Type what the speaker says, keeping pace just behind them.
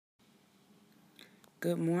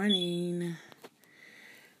Good morning.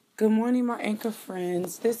 Good morning, my anchor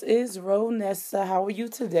friends. This is Ronessa. How are you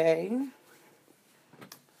today?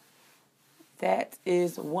 That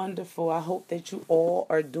is wonderful. I hope that you all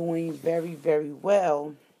are doing very, very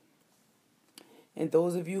well. And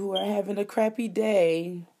those of you who are having a crappy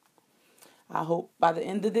day, I hope by the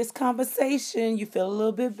end of this conversation you feel a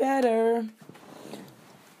little bit better.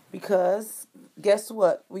 Because guess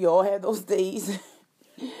what? We all have those days.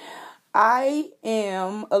 I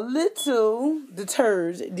am a little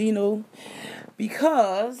deterred,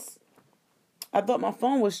 because I thought my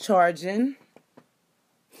phone was charging.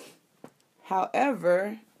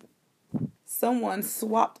 However, someone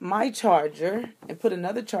swapped my charger and put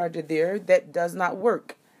another charger there that does not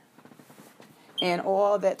work. And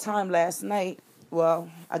all that time last night,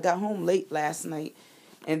 I got home late last night,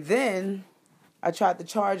 and then I tried to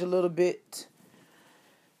charge a little bit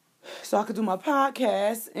so I could do my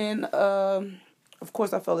podcast, and of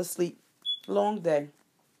course I fell asleep. Long day.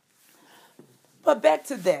 But back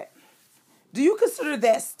to that. Do you consider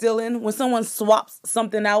that stealing when someone swaps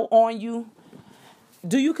something out on you?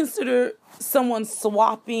 Do you consider someone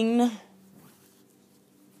swapping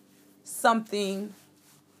something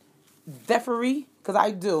thievery? Because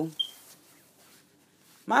I do.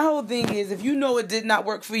 My whole thing is, if you know it did not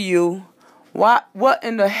work for you, what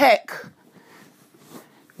in the heck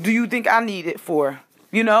do you think I need it for?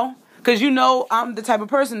 Because I'm the type of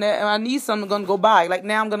person that if I need something, I'm going to go buy. Like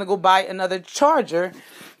now I'm going to go buy another charger.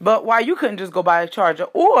 But why you couldn't just go buy a charger?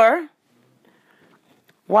 Or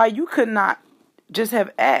why you could not just have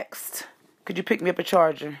asked, could you pick me up a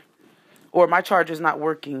charger? Or my charger's not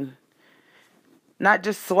working. Not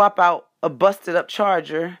just swap out a busted up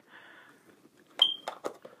charger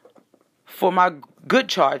for my good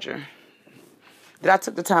charger. That I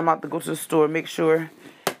took the time out to go to the store, make sure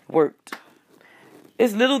worked.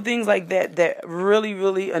 It's little things like that that really,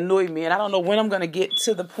 really annoy me. And I don't know when I'm going to get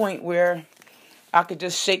to the point where I could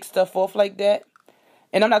just shake stuff off like that.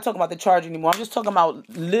 And I'm not talking about the charge anymore. I'm just talking about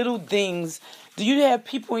little things. Do you have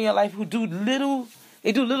people in your life who do little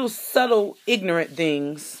subtle, ignorant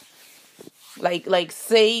things? Like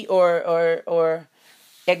say or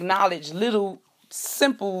acknowledge little,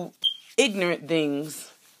 simple, ignorant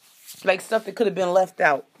things. Like stuff that could have been left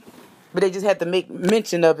out. But they just had to make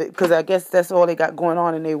mention of it because I guess that's all they got going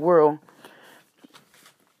on in their world.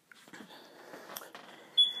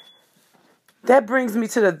 That brings me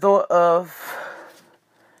to the thought of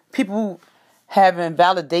people having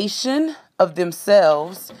validation of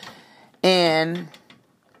themselves and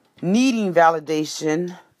needing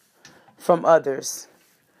validation from others.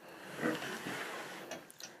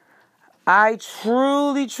 I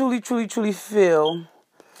truly, truly, truly, truly feel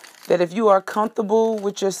that if you are comfortable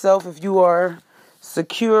with yourself, if you are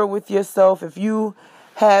secure with yourself, if you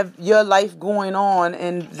have your life going on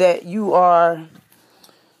and that you are,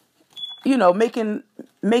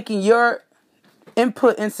 making your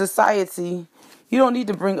input in society, you don't need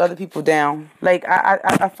to bring other people down. Like,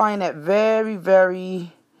 I find that very,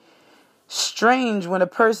 very strange when a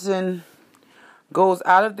person goes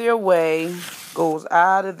out of their way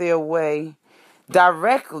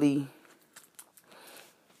directly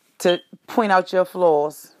to point out your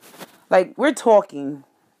flaws. Like, we're talking,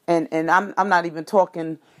 and I'm not even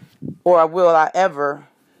talking, or will I ever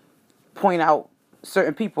point out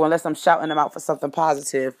certain people unless I'm shouting them out for something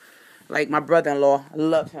positive. Like my brother-in-law, I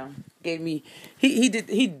love him. He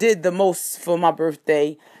did the most for my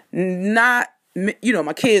birthday. Not,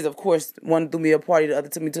 my kids, of course, one threw me a party, the other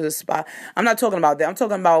took me to the spa. I'm not talking about that. I'm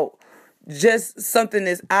talking about just something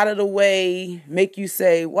that's out of the way, make you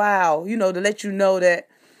say, wow, to let you know that,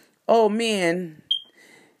 oh man,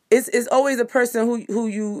 it's always a person who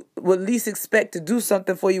you would least expect to do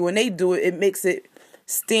something for you. When they do it, it makes it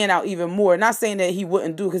stand out even more. Not saying that he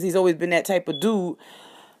wouldn't do, because he's always been that type of dude,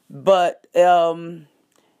 but add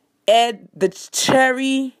the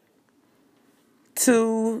cherry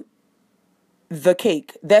to the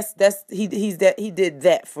cake. He did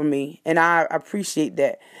that for me, and I appreciate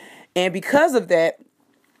that. And because of that,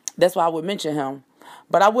 that's why I would mention him.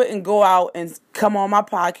 But I wouldn't go out and come on my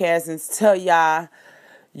podcast and tell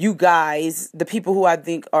you guys, the people who I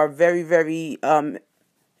think are very, very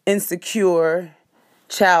insecure,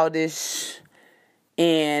 childish,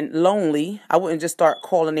 and lonely. I wouldn't just start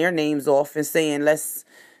calling their names off and saying, let's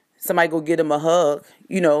somebody go get them a hug.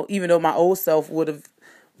 Even though my old self would have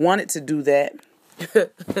wanted to do that.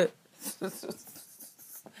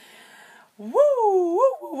 Woo, woo,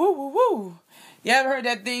 woo, woo, woo. You ever heard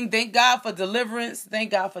that thing? Thank God for deliverance. Thank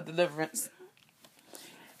God for deliverance.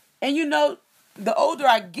 And the older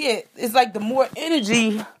I get, it's like the more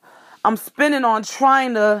energy I'm spending on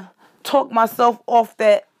trying to talk myself off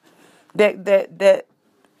that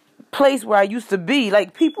place where I used to be.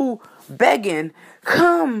 Like, people begging,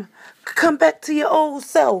 come back to your old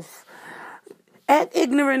self. Act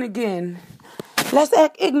ignorant again. Let's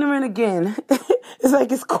act ignorant again. It's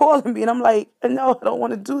like it's calling me, and I'm like, no, I don't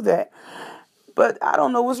want to do that. But I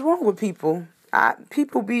don't know what's wrong with people.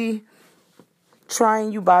 People be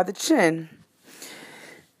trying you by the chin.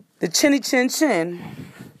 The chinny chin chin.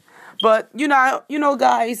 But,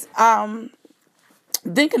 guys,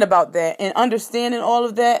 thinking about that and understanding all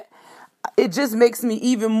of that, it just makes me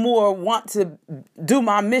even more want to do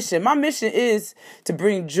my mission. My mission is to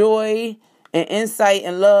bring joy and insight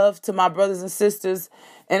and love to my brothers and sisters.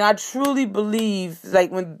 And I truly believe,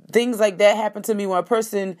 like, when things like that happen to me, when a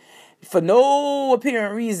person, for no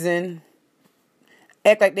apparent reason,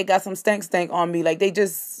 act like they got some stank on me, like they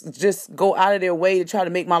just go out of their way to try to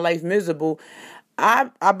make my life miserable, I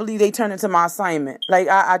believe they turn into my assignment. Like,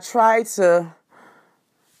 I try to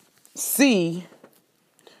see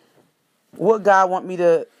what God want me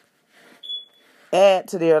to add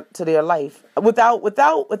to their life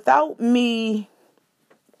without me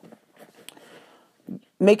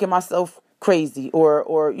making myself crazy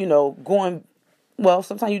or going. Well,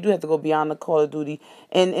 sometimes you do have to go beyond the call of duty,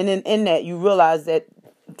 and in that you realize that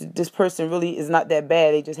this person really is not that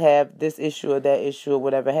bad. They just have this issue or that issue or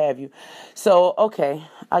whatever have you. So, okay,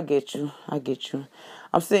 I get you.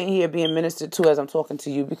 I'm sitting here being ministered to as I'm talking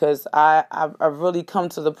to you, because I've really come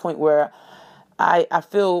to the point where I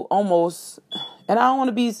feel almost, and I don't want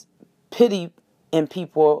to be pity in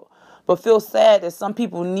people, but feel sad that some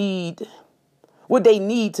people need what they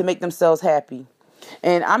need to make themselves happy.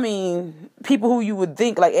 And I mean, people who you would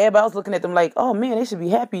think, like, everybody else looking at them like, oh man, they should be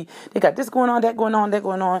happy. They got this going on, that going on, that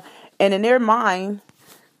going on. And in their mind,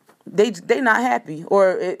 they not happy.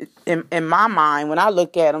 Or in my mind, when I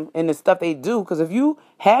look at them and the stuff they do, because if you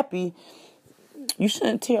happy, you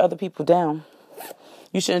shouldn't tear other people down.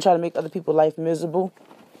 You shouldn't try to make other people's life miserable.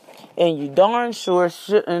 And you darn sure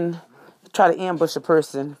shouldn't try to ambush a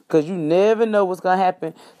person, because you never know what's going to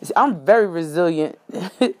happen. See, I'm very resilient.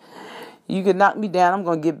 You can knock me down, I'm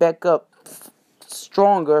going to get back up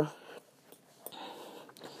stronger.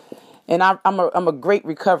 And I'm a great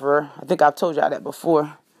recoverer. I think I've told y'all that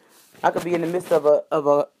before. I could be in the midst of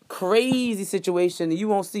a crazy situation, and you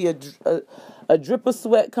won't see a drip of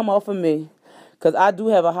sweat come off of me, because I do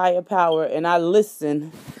have a higher power, and I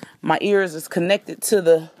listen. My ears is connected to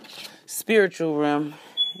the spiritual realm.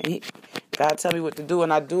 And God tell me what to do,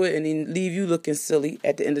 and I do it, and He leave you looking silly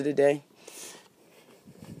at the end of the day.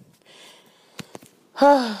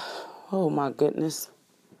 Oh my goodness.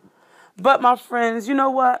 But my friends, you know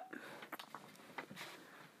what?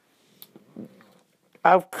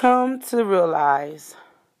 I've come to realize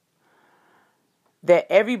that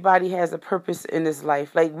everybody has a purpose in this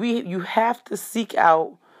life. Like, you have to seek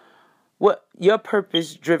out what your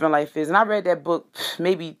purpose-driven life is. And I read that book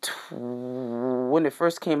maybe when it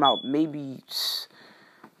first came out, maybe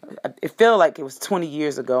it felt like it was 20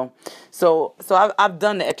 years ago. So I've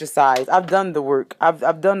done the exercise. I've done the work.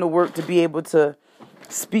 I've done the work to be able to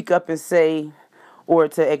speak up and say, or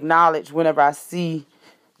to acknowledge whenever I see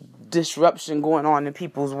disruption going on in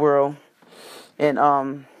people's world. And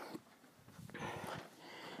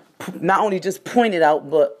not only just point it out,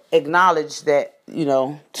 but acknowledge that,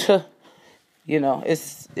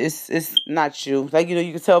 it's not you. Like,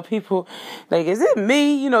 you can tell people, like, is it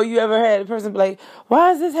me? You ever had a person be like,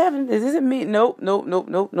 why is this happening? Is it me? Nope.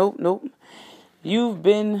 You've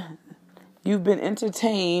been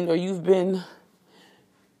entertained, or you've been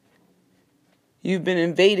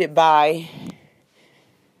invaded by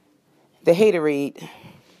the haterade.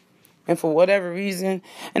 And for whatever reason,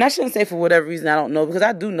 and I shouldn't say for whatever reason, I don't know, because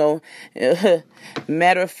I do know.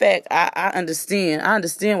 Matter of fact, I understand. I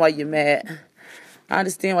understand why you're mad. I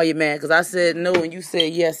understand why you're mad, because I said no and you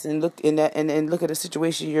said yes, and look in that, and look at the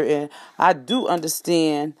situation you're in. I do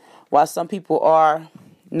understand why some people are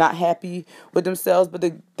not happy with themselves. But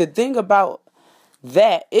the thing about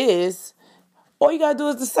that is, all you gotta do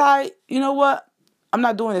is decide, you know what, I'm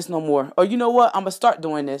not doing this no more, or you know what, I'm gonna start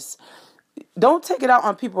doing this. Don't take it out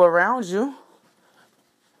on people around you.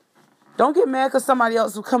 Don't get mad because somebody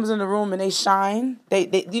else who comes in the room and they shine. They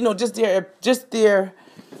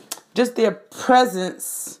just their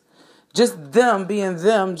presence, just them being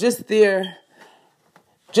them, just them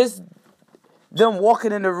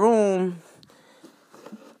walking in the room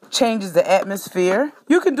changes the atmosphere.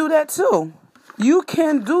 You can do that too. You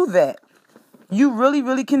can do that. You really,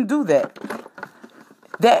 really can do that.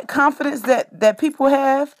 That confidence that people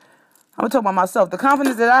have, I'm talking about myself. The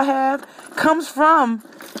confidence that I have comes from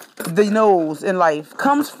the no's in life,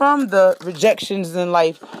 comes from the rejections in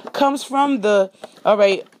life, comes from the, all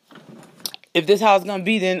right, if this how it's gonna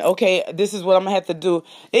be, then okay, this is what I'm gonna have to do.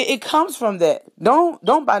 It comes from that.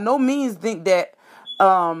 Don't by no means think that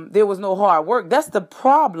there was no hard work. That's the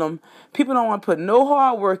problem. People don't want to put no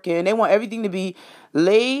hard work in. They want everything to be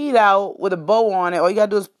laid out with a bow on it. All you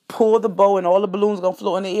gotta do is pull the bow and all the balloons gonna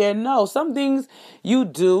float in the air. No, some things you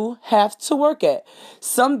do have to work at.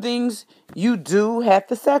 Some things you do have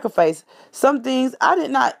to sacrifice. Some things I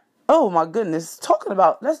did not. Oh my goodness!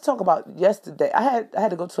 Let's talk about yesterday. I had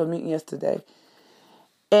to go to a meeting yesterday,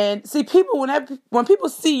 and see people when people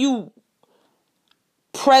see you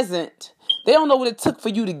present, they don't know what it took for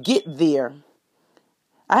you to get there.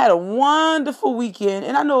 I had a wonderful weekend,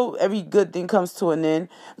 and I know every good thing comes to an end,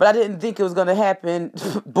 but I didn't think it was going to happen.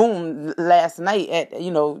 Boom! Last night, at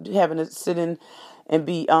having to sit in and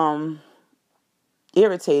be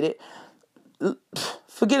irritated.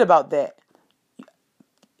 Forget about that.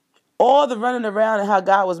 All the running around and how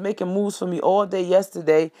God was making moves for me all day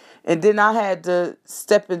yesterday. And then I had to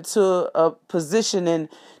step into a position and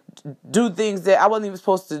do things that I wasn't even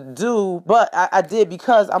supposed to do. But I did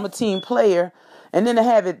because I'm a team player. And then to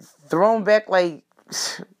have it thrown back like,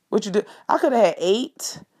 what you do? I could have had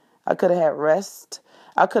 8. I could have had rest.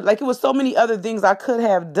 It was so many other things I could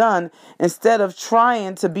have done instead of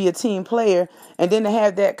trying to be a team player. And then to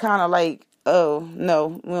have that kind of like, oh,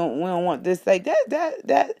 no, we don't want this. Like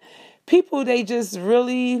that. People, they just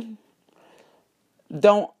really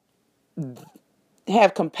don't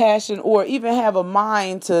have compassion or even have a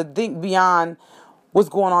mind to think beyond what's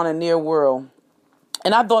going on in their world.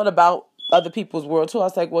 And I thought about other people's world too. I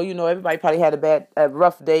was like, well, everybody probably had a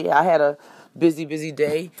rough day. I had a busy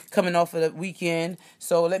day coming off of the weekend.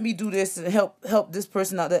 So let me do this and help this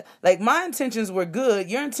person out. Like, my intentions were good.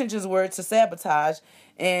 Your intentions were to sabotage.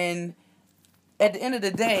 And at the end of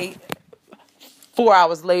the day, 4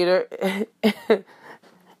 hours later,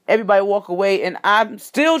 everybody walk away, and I'm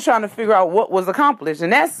still trying to figure out what was accomplished.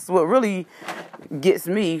 And that's what really gets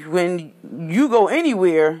me. When you go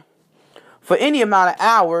anywhere for any amount of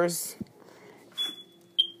hours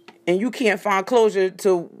and you can't find closure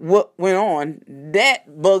to what went on,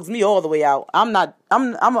 that bugs me all the way out. I'm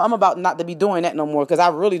about not to be doing that no more, because I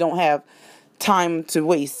really don't have time to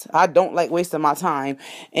waste. I don't like wasting my time.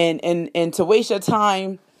 And to waste your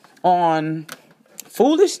time on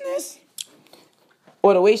foolishness,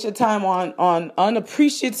 or to waste your time on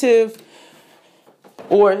unappreciative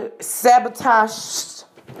or sabotage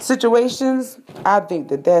situations, I think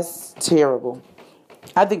that's terrible.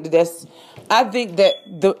 I think that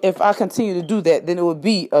if I continue to do that, then it would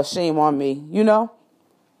be a shame on me,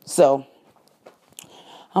 So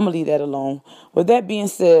I'm going to leave that alone. With that being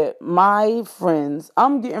said, my friends,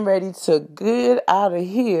 I'm getting ready to get out of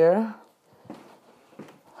here.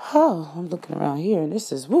 Oh, I'm looking around here, and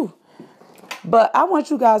this is woo. But I want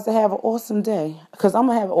you guys to have an awesome day, because I'm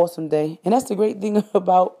gonna have an awesome day, and that's the great thing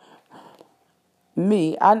about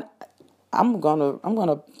me. I'm gonna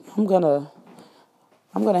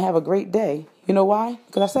have a great day. You know why?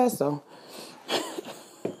 Because I said so.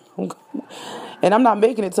 And I'm not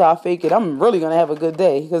making it till I fake it. I'm really gonna have a good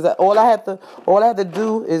day, because all I have to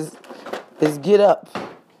do is get up.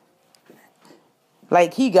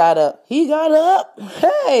 Like he got up.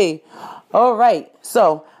 Hey. All right.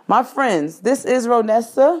 So, my friends, this is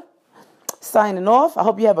Ronessa signing off. I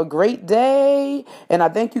hope you have a great day. And I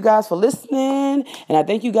thank you guys for listening. And I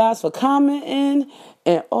thank you guys for commenting.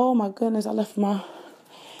 And oh my goodness, I left my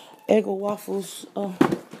Eggo waffles. Oh,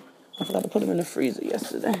 I forgot to put them in the freezer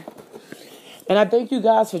yesterday. And I thank you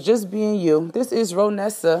guys for just being you. This is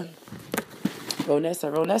Ronessa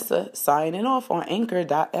signing off on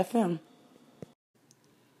Anchor.fm.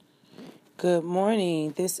 Good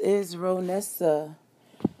morning. This is Ronessa.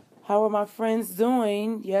 How are my friends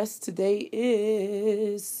doing? Yes, today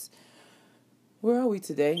is... Where are we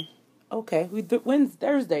today? Okay, when's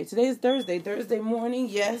Thursday? Today is Thursday. Thursday morning,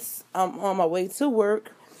 yes. I'm on my way to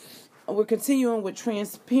work. We're continuing with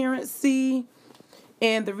transparency.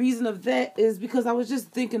 And the reason of that is because I was just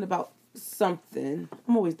thinking about something.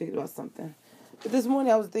 I'm always thinking about something. But this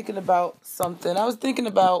morning I was thinking about something. I was thinking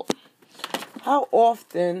about how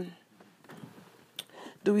often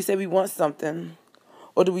do we say we want something?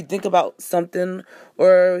 Or do we think about something?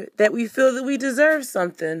 Or that we feel that we deserve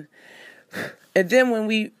something? And then when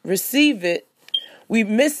we receive it, we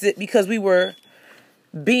miss it because we were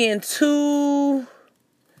being too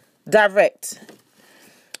direct.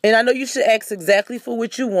 And I know you should ask exactly for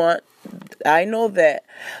what you want. I know that.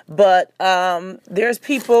 But there's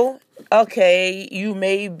people, okay, you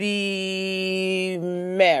may be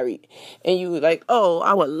married. And you like, oh,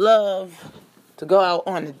 I would love to go out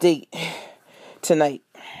on a date tonight.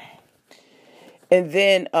 And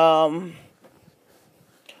then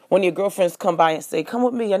when your girlfriends come by and say, come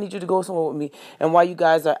with me, I need you to go somewhere with me. And while you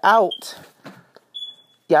guys are out,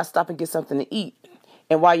 y'all stop and get something to eat.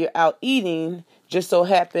 And while you're out eating, just so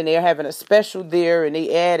happen they're having a special there and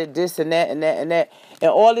they added this and that and that and that. And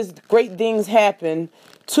all these great things happen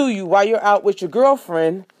to you while you're out with your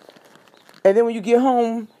girlfriend. And then when you get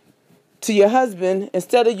home to your husband,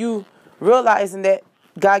 instead of you realizing that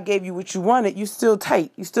God gave you what you wanted, you still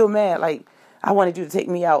tight. You still mad. Like, I wanted you to take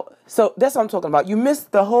me out. So that's what I'm talking about. You miss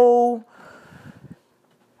the whole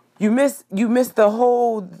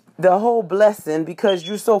the whole blessing because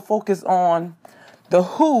you're so focused on the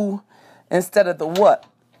who instead of the what.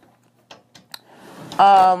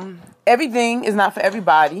 Everything is not for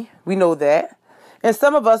everybody. We know that. And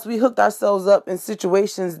some of us, we hooked ourselves up in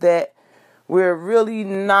situations that we're really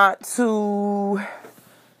not too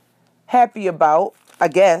happy about. I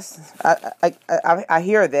guess I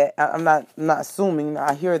hear that. I'm not assuming.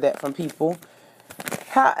 I hear that from people.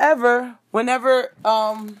 However, whenever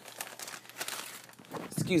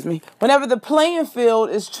the playing field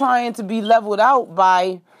is trying to be leveled out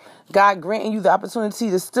by God granting you the opportunity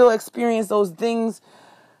to still experience those things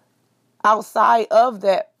outside of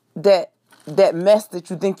that mess that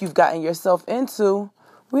you think you've gotten yourself into,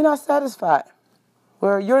 we're not satisfied.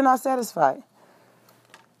 You're not satisfied.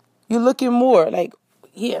 You're looking more like,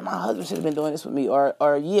 yeah, my husband should have been doing this with me, or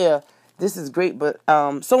yeah, this is great, but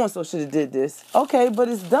so and so should have did this. Okay, but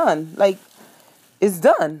it's done. Like, it's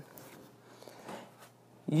done.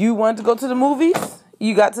 You wanted to go to the movies,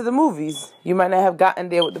 you got to the movies. You might not have gotten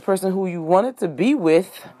there with the person who you wanted to be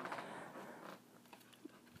with,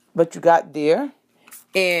 but you got there,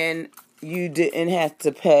 and you didn't have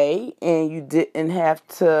to pay, and you didn't have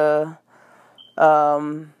to,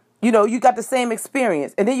 you got the same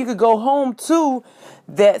experience. And then you could go home to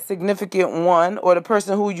that significant one or the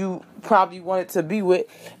person who you probably wanted to be with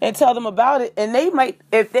and tell them about it. And they might,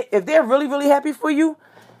 if they're really, really happy for you,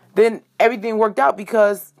 then everything worked out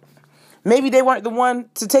because maybe they weren't the one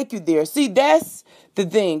to take you there. See, that's the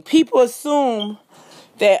thing. People assume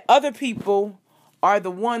that other people are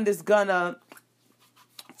the one that's gonna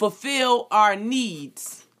fulfill our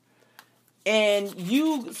needs. And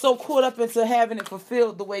you so caught up into having it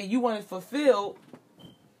fulfilled the way you want it fulfilled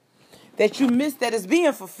that you miss that it's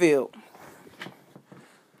being fulfilled.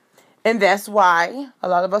 And that's why a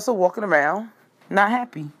lot of us are walking around not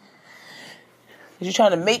happy. You're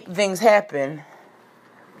trying to make things happen.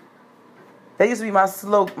 That used to be my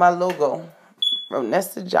logo.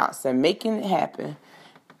 Ronessa Johnson, making it happen.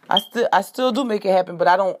 I still do make it happen, but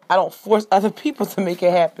I don't force other people to make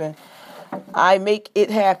it happen. I make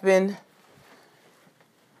it happen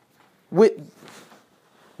with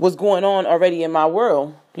what's going on already in my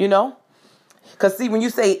world, Because see, when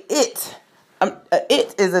you say it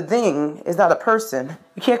is a thing. It's not a person.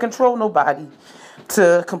 You can't control nobody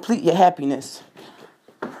to complete your happiness.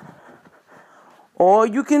 All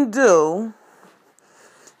you can do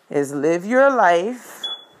is live your life.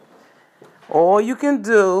 All you can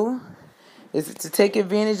do is to take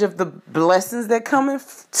advantage of the blessings that come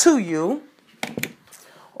to you.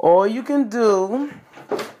 All you can do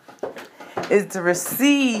is to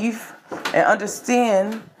receive and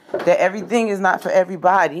understand that everything is not for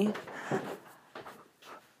everybody.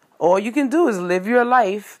 All you can do is live your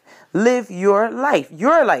life. Live your life.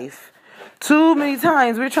 Your life. Too many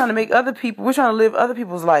times we're trying to live other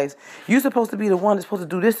people's lives. You're supposed to be the one that's supposed to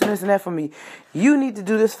do this and this and that for me. You need to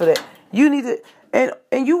do this for that. You need to,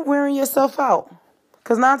 and you wearing yourself out.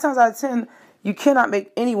 Because 9 times out of 10, you cannot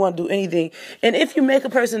make anyone do anything. And if you make a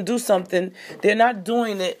person do something, they're not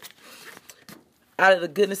doing it out of the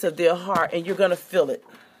goodness of their heart, and you're going to feel it.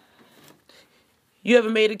 You ever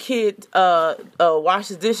made a kid wash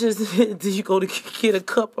his dishes? Did you go to get a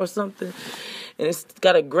cup or something? And it's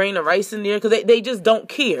got a grain of rice in there because they just don't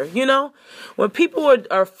care, When people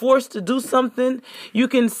are forced to do something, you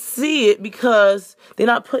can see it because they're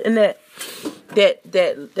not putting that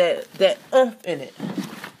oomph in it.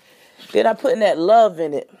 They're not putting that love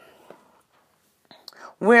in it.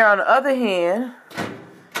 Where on the other hand,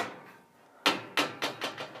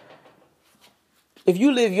 if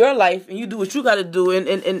you live your life and you do what you got to do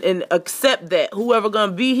and accept that whoever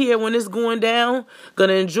going to be here when it's going down, going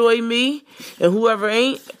to enjoy me, and whoever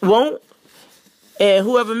ain't, won't, and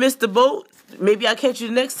whoever missed the boat, maybe I'll catch you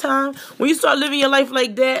the next time. When you start living your life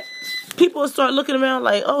like that, people will start looking around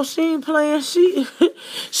like, oh, she ain't playing. She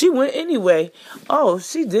went anyway. Oh,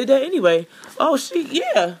 she did that anyway. Oh,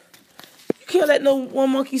 yeah. You can't let no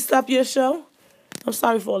one monkey stop your show. I'm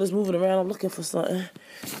sorry for all this moving around. I'm looking for something.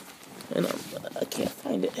 And I can't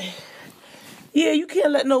find it. Yeah, you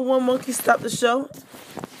can't let no one monkey stop the show.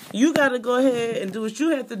 You got to go ahead and do what you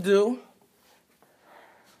have to do.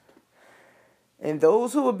 And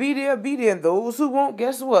those who will be there, be there. And those who won't,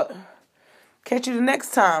 guess what? Catch you the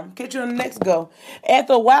next time. Catch you on the next go.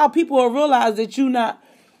 After a while, people will realize that you're not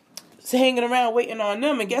hanging around waiting on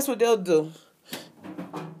them. And guess what they'll do?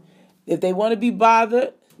 If they want to be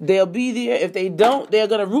bothered, they'll be there. If they don't, they're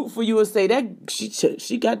going to root for you and say, that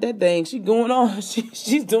she got that thing. She going on.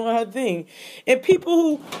 She's doing her thing. And people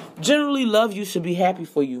who generally love you should be happy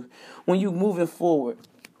for you when you're moving forward.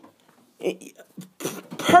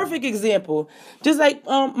 Perfect example. Just like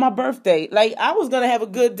my birthday. Like, I was going to have a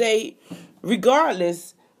good day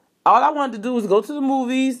regardless. All I wanted to do was go to the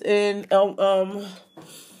movies and go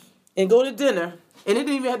to dinner. And it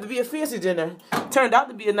didn't even have to be a fancy dinner. Turned out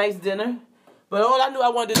to be a nice dinner. But all I knew I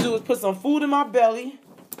wanted to do was put some food in my belly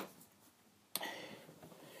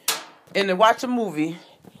and to watch a movie.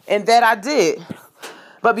 And that I did.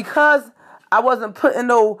 But because I wasn't putting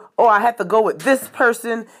I have to go with this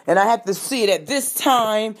person and I have to see it at this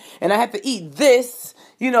time and I have to eat this,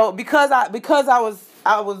 because I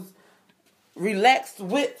was relaxed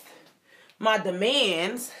with my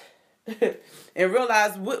demands and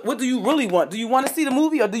realized what do you really want? Do you want to see the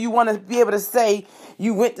movie or do you want to be able to say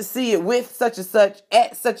you went to see it with such and such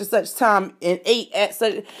at such and such time and ate at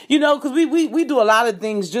such, because we do a lot of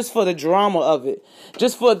things just for the drama of it,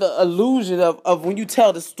 just for the illusion of when you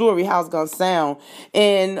tell the story, how it's going to sound.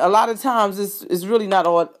 And a lot of times it's really not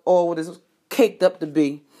all what it's caked up to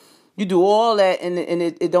be. You do all that and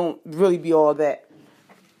it don't really be all that.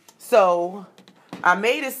 So I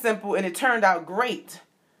made it simple and it turned out great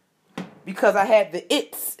because I had the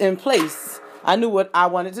it's in place. I knew what I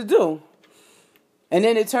wanted to do. And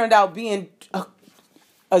then it turned out being a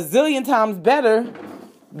zillion times better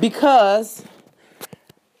because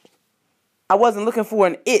I wasn't looking for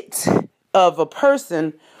an it of a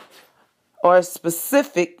person or a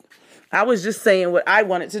specific. I was just saying what I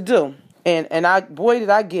wanted to do. And boy, did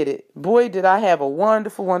I get it. Boy, did I have a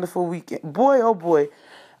wonderful, wonderful weekend. Boy, oh boy.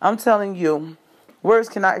 I'm telling you, words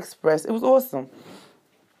cannot express. It was awesome.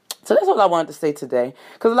 So that's what I wanted to say today.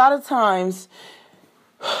 Because a lot of times,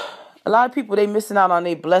 a lot of people, they missing out on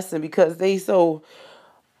their blessing because they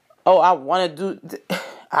I want to do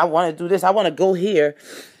this. I want to go here.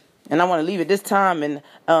 And I want to leave at this time.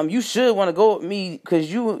 And you should want to go with me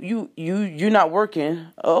because you're not working.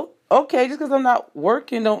 Oh, okay. Just because I'm not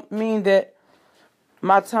working don't mean that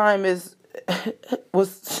my time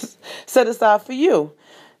was set aside for you.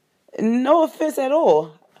 No offense at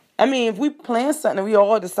all. I mean, if we plan something and we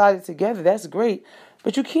all decided together, that's great.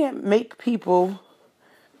 But you can't make people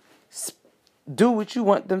do what you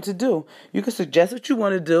want them to do. You can suggest what you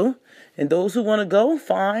want to do. And those who want to go,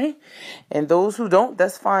 fine. And those who don't,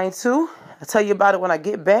 that's fine too. I'll tell you about it when I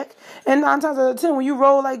get back. And 9 times out of 10, when you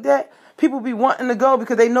roll like that, people be wanting to go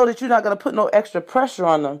because they know that you're not going to put no extra pressure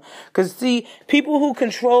on them. Because, see, people who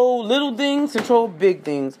control little things control big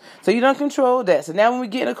things. So you don't control that. So now when we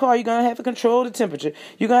get in a car, you're going to have to control the temperature.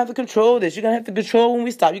 You're going to have to control this. You're going to have to control when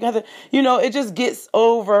we stop. You're going to have to, it just gets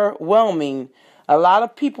overwhelming. A lot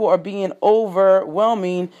of people are being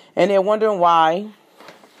overwhelming and they're wondering why.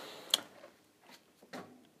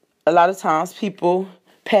 A lot of times people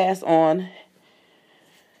pass on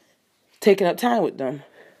taking up time with them.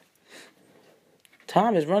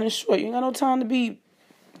 Time is running short. You ain't got no time to be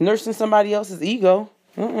nursing somebody else's ego.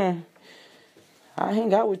 I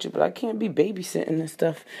hang out with you, but I can't be babysitting and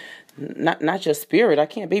stuff. Not your spirit. I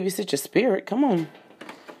can't babysit your spirit. Come on.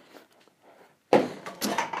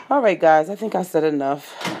 All right, guys. I think I said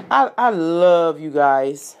enough. I love you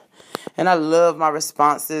guys. And I love my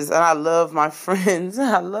responses. And I love my friends.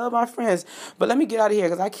 I love my friends. But let me get out of here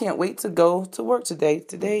because I can't wait to go to work today.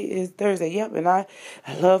 Today is Thursday. Yep. And I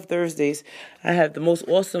love Thursdays. I have the most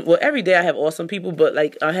awesome. Well, every day I have awesome people. But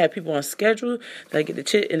like I have people on schedule that I get to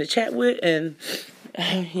chit in the chat with. And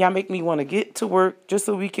y'all make me want to get to work just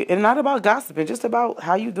so we can. And not about gossiping. Just about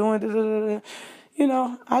how you doing.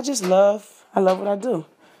 I just love. I love what I do.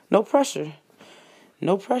 No pressure.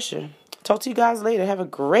 No pressure. Talk to you guys later. Have a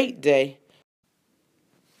great day.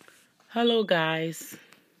 Hello, guys.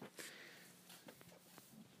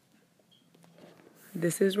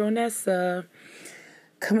 This is Ronessa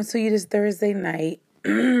coming to you this Thursday night.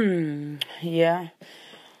 Yeah.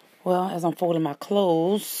 Well, as I'm folding my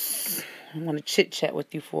clothes, I want to chit-chat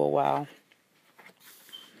with you for a while.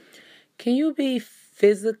 Can you be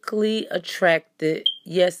physically attracted,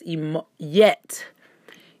 yet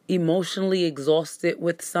emotionally exhausted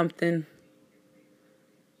with something?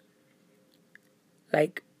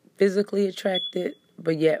 Like physically attracted,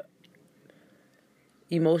 but yet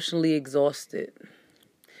emotionally exhausted.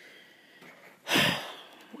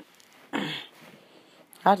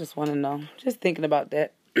 I just want to know. Just thinking about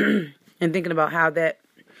that and thinking about how that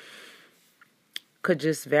could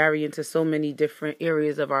just vary into so many different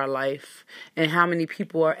areas of our life, and how many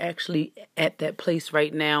people are actually at that place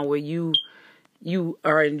right now where you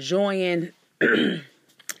are enjoying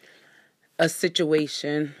a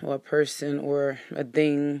situation or a person or a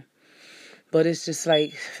thing, but it's just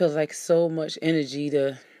like feels like so much energy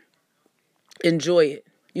to enjoy it,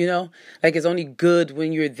 like it's only good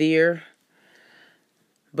when you're there,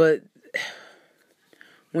 but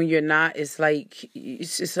when you're not, it's like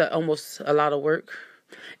it's just almost a lot of work.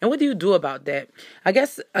 And what do you do about that? I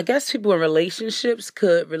guess people in relationships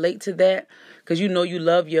could relate to that, because you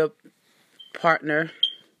love your partner,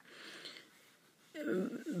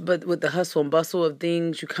 but with the hustle and bustle of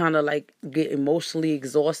things, you kind of like get emotionally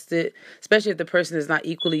exhausted, especially if the person is not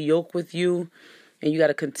equally yoked with you, and you got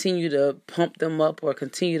to continue to pump them up or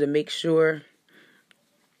continue to make sure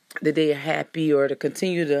that they are happy, or to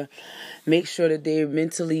continue to make sure that they're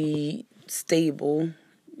mentally stable.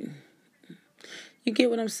 You get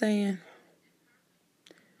what I'm saying?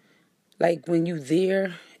 Like when you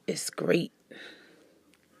there, it's great.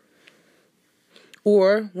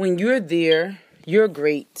 Or when you're there, you're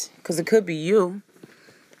great, because it could be you.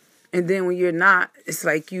 And then when you're not, it's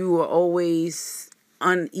like you are always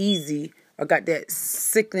uneasy or got that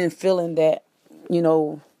sickening feeling that,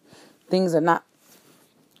 things are not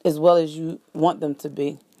as well as you want them to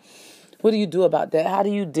be. What do you do about that? How do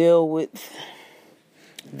you deal with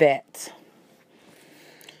that?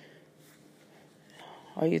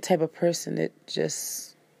 Are you the type of person that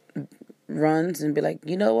just runs and be like,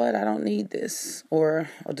 you know what, I don't need this? Or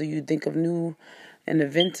do you think of new and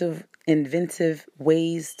inventive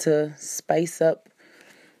ways to spice up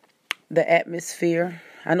the atmosphere?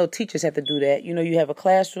 I know teachers have to do that. You have a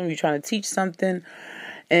classroom, you're trying to teach something,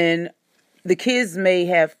 and the kids may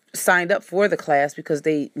have signed up for the class because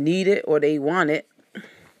they need it or they want it.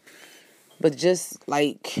 But just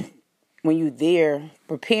like when you're there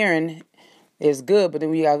preparing is good, but then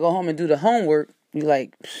when you got to go home and do the homework, you're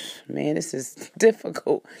like, man, this is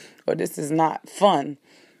difficult, or this is not fun.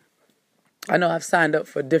 I know I've signed up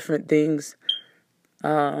for different things.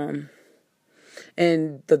 And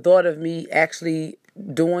the thought of me actually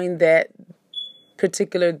doing that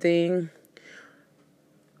particular thing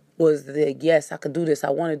was that, yes, I could do this.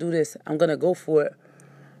 I want to do this. I'm going to go for it.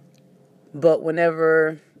 But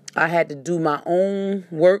whenever I had to do my own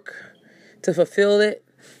work to fulfill it,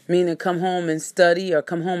 meaning come home and study or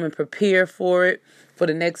come home and prepare for it for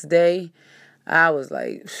the next day, I was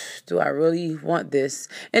like, do I really want this?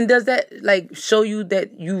 And does that like show you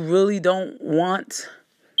that you really don't want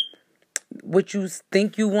what you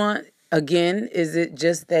think you want? Again, is it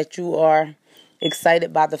just that you are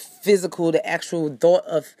excited by the physical, the actual thought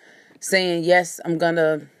of saying, yes, I'm going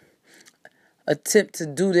to attempt to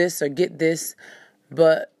do this or get this,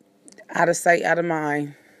 but out of sight, out of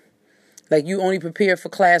mind? Like you only prepare for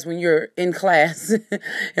class when you're in class.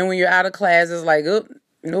 And when you're out of class, it's like, oh,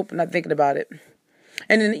 nope, not thinking about it.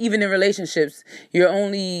 And then even in relationships, you're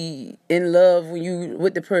only in love when you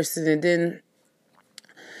with the person, and then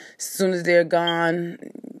as soon as they're gone,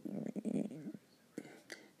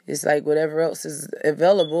 it's like whatever else is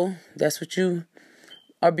available, that's what you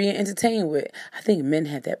are being entertained with. I think men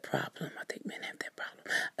have that problem.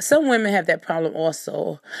 Some women have that problem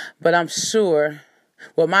also, but I'm sure,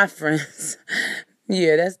 well, my friends,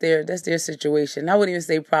 yeah, that's their situation. I wouldn't even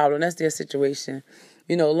say problem. That's their situation.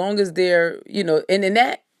 Long as they're, and in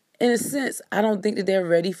a sense, I don't think that they're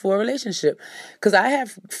ready for a relationship. Because I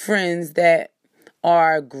have friends that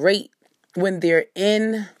are great when they're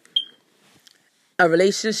in a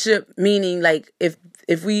relationship, meaning like if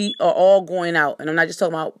we are all going out, and I'm not just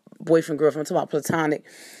talking about boyfriend, girlfriend, I'm talking about platonic,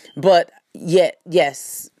 but yet,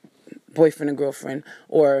 yes, boyfriend and girlfriend,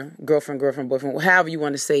 or girlfriend, boyfriend, however you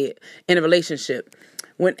want to say it, in a relationship.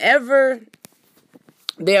 Whenever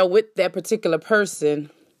they're with that particular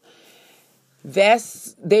person,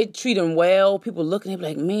 they treat them well. People looking at them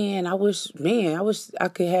like, man, I wish I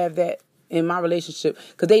could have that in my relationship.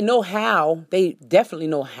 Because they definitely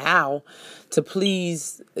know how to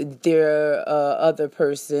please their other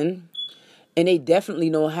person. And they definitely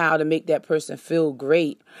know how to make that person feel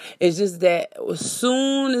great. It's just that as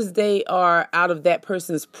soon as they are out of that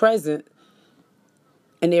person's present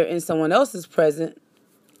and they're in someone else's present,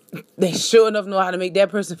 they sure enough know how to make that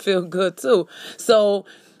person feel good too. So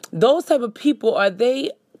those type of people, are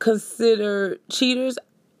they considered cheaters?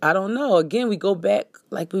 I don't know. Again, we go back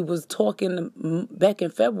like we was talking back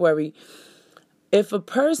in February. If a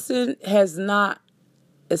person has not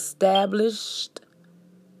established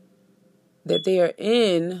that they are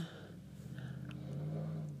in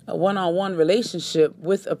a one-on-one relationship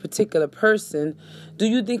with a particular person, do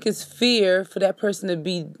you think it's fair for that person to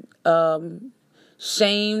be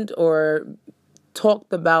shamed or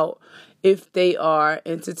talked about if they are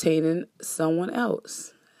entertaining someone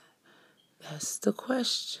else? That's the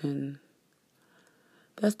question.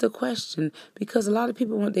 That's the question. Because a lot of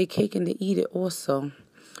people want their cake and to eat it also.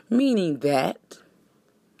 Meaning that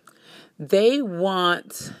they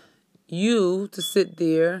want you to sit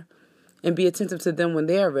there and be attentive to them when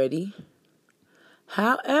they're ready.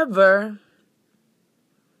 However,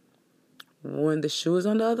 when the shoe is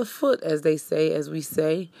on the other foot, as we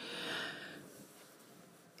say,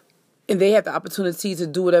 and they have the opportunity to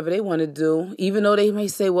do whatever they want to do, even though they may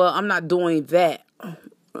say, well, I'm not doing that.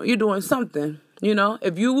 You're doing something. You know,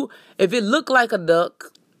 if it look like a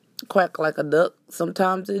duck, quack like a duck,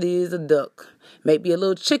 sometimes it is a duck. Maybe a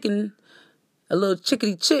little chicken, a little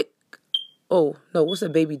chickadee chick. Oh, no, what's a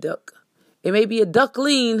baby duck? It may be a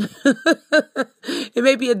duckling. It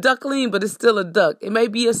may be a duckling, but it's still a duck. It may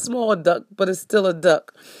be a small duck, but it's still a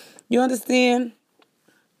duck. You understand?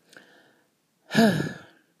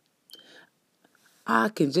 I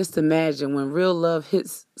can just imagine when real love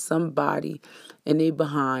hits somebody and they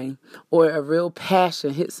behind, or a real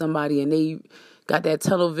passion hits somebody and they got that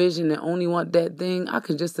tunnel vision and only want that thing. I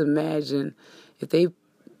can just imagine if they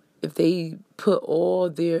put all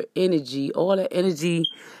their energy, all the energy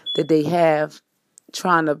that they have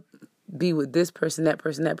trying to be with this person, that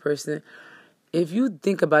person, that person. If you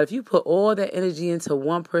think about it, if you put all that energy into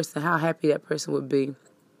one person, how happy that person would be.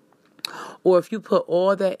 Or if you put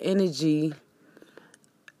all that energy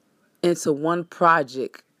into one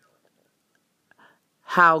project,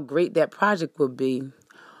 how great that project would be.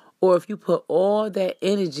 Or if you put all that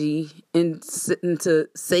energy into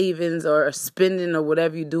savings or spending or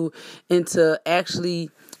whatever you do into actually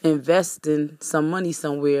investing some money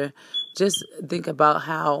somewhere, just think about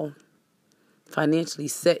how financially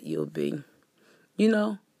set you'll be. You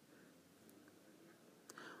know,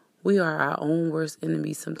 we are our own worst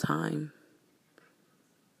enemy sometimes.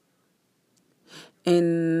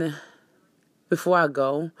 And before I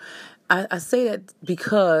go, I say that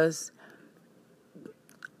because,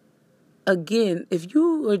 again, if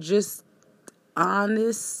you are just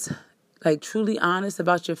honest, like truly honest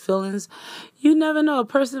about your feelings, you never know. A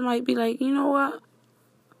person might be like, you know what?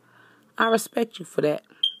 I respect you for that.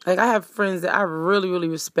 Like, I have friends that I really, really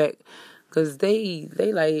respect because they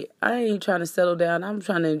like, I ain't trying to settle down. I'm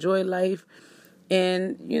trying to enjoy life.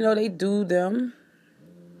 And, you know, they do them.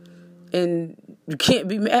 And you can't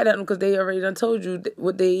be mad at them because they already done told you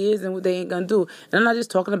what they is and what they ain't gonna do. And I'm not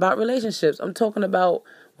just talking about relationships. I'm talking about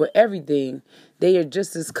with everything. They are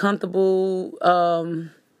just as comfortable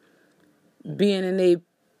being in their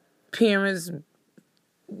parents',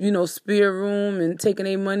 spare room and taking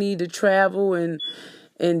their money to travel and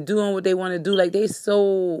doing what they want to do. Like, they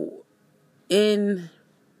so in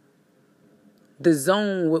the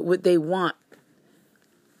zone with what they want.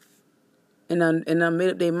 And I made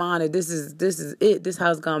up their mind that this is it. This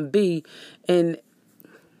how it's gonna be, and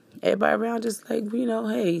everybody around just like,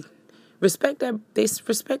 hey, respect that. They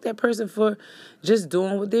respect that person for just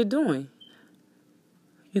doing what they're doing.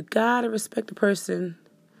 You gotta respect the person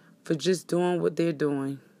for just doing what they're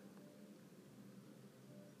doing.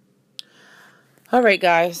 All right,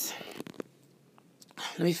 guys.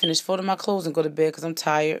 Let me finish folding my clothes and go to bed because I'm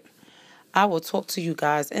tired. I will talk to you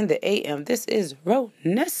guys in the AM. This is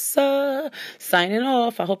Ronessa signing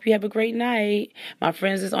off. I hope you have a great night. My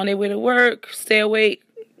friends is on their way to work. Stay awake.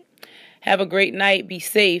 Have a great night. Be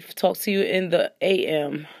safe. Talk to you in the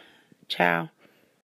AM. Ciao.